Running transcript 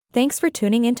Thanks for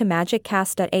tuning into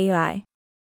MagicCast.ai.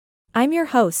 I'm your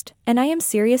host, and I am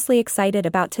seriously excited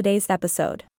about today's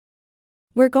episode.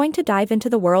 We're going to dive into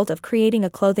the world of creating a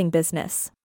clothing business.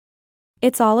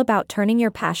 It's all about turning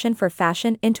your passion for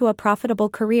fashion into a profitable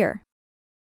career.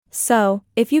 So,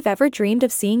 if you've ever dreamed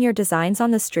of seeing your designs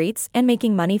on the streets and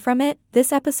making money from it,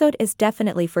 this episode is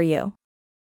definitely for you.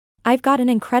 I've got an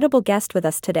incredible guest with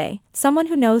us today, someone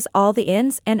who knows all the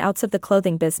ins and outs of the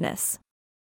clothing business.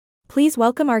 Please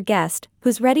welcome our guest,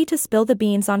 who's ready to spill the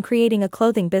beans on creating a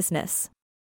clothing business.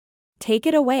 Take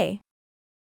it away.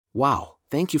 Wow,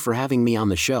 thank you for having me on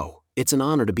the show. It's an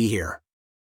honor to be here.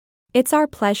 It's our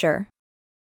pleasure.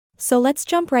 So let's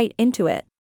jump right into it.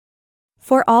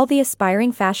 For all the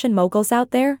aspiring fashion moguls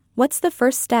out there, what's the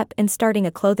first step in starting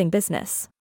a clothing business?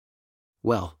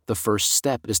 Well, the first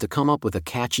step is to come up with a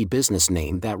catchy business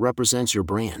name that represents your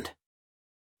brand.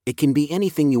 It can be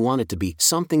anything you want it to be,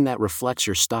 something that reflects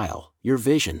your style, your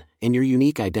vision, and your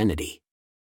unique identity.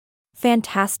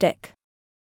 Fantastic.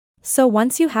 So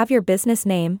once you have your business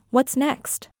name, what's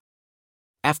next?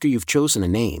 After you've chosen a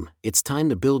name, it's time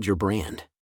to build your brand.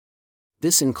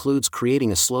 This includes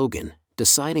creating a slogan,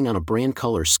 deciding on a brand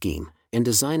color scheme, and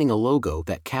designing a logo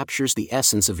that captures the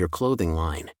essence of your clothing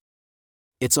line.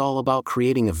 It's all about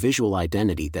creating a visual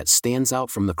identity that stands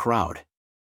out from the crowd.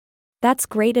 That's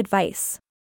great advice.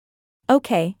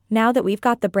 Okay, now that we've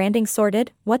got the branding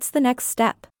sorted, what's the next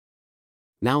step?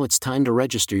 Now it's time to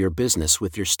register your business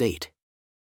with your state.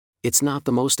 It's not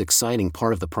the most exciting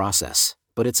part of the process,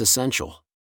 but it's essential.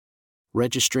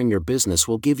 Registering your business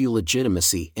will give you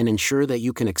legitimacy and ensure that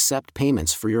you can accept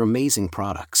payments for your amazing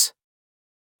products.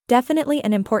 Definitely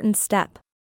an important step.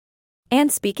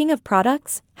 And speaking of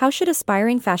products, how should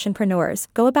aspiring fashionpreneurs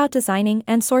go about designing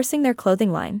and sourcing their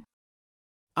clothing line?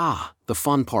 The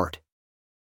fun part.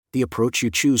 The approach you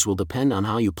choose will depend on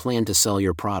how you plan to sell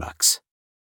your products.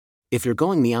 If you're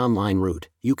going the online route,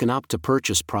 you can opt to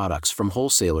purchase products from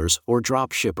wholesalers or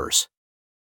drop shippers.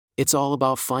 It's all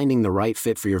about finding the right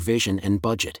fit for your vision and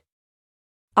budget.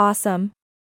 Awesome.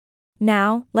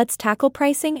 Now, let's tackle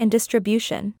pricing and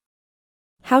distribution.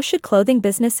 How should clothing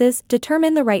businesses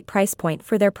determine the right price point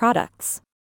for their products?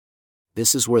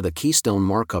 This is where the keystone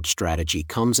markup strategy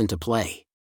comes into play.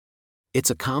 It's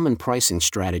a common pricing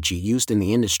strategy used in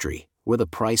the industry, where the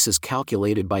price is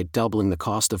calculated by doubling the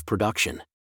cost of production.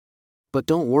 But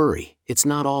don't worry, it's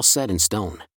not all set in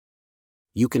stone.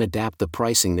 You can adapt the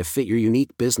pricing to fit your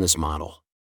unique business model.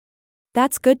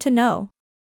 That's good to know.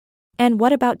 And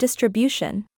what about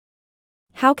distribution?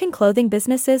 How can clothing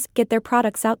businesses get their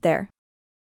products out there?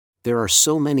 There are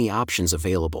so many options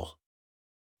available.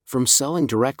 From selling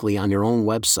directly on your own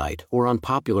website or on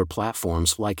popular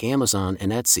platforms like Amazon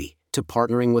and Etsy, to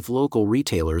partnering with local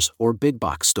retailers or big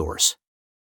box stores.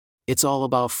 It's all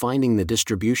about finding the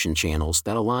distribution channels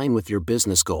that align with your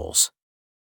business goals.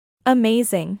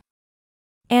 Amazing.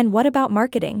 And what about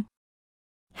marketing?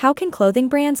 How can clothing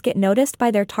brands get noticed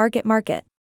by their target market?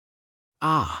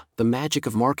 The magic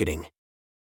of marketing.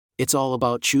 It's all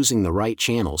about choosing the right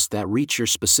channels that reach your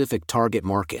specific target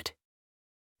market.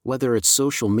 Whether it's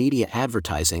social media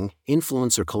advertising,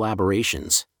 influencer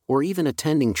collaborations, or even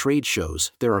attending trade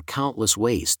shows, there are countless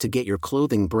ways to get your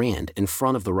clothing brand in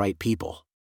front of the right people.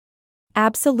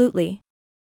 Absolutely.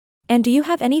 And do you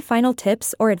have any final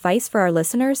tips or advice for our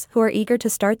listeners who are eager to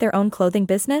start their own clothing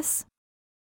business?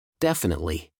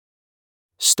 Definitely.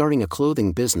 Starting a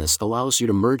clothing business allows you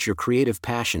to merge your creative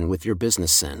passion with your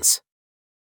business sense.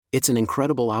 It's an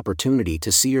incredible opportunity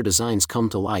to see your designs come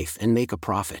to life and make a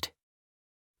profit.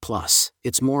 Plus,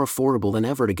 it's more affordable than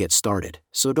ever to get started,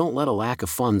 so don't let a lack of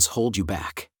funds hold you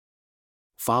back.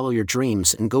 Follow your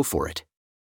dreams and go for it.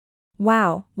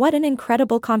 Wow, what an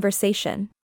incredible conversation.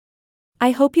 I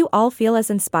hope you all feel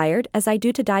as inspired as I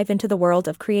do to dive into the world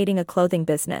of creating a clothing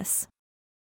business.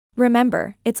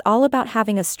 Remember, it's all about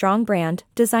having a strong brand,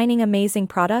 designing amazing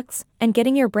products, and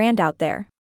getting your brand out there.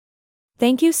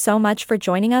 Thank you so much for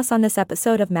joining us on this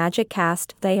episode of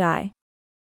MagicCast.ai.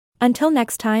 Until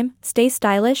next time, stay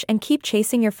stylish and keep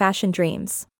chasing your fashion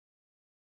dreams.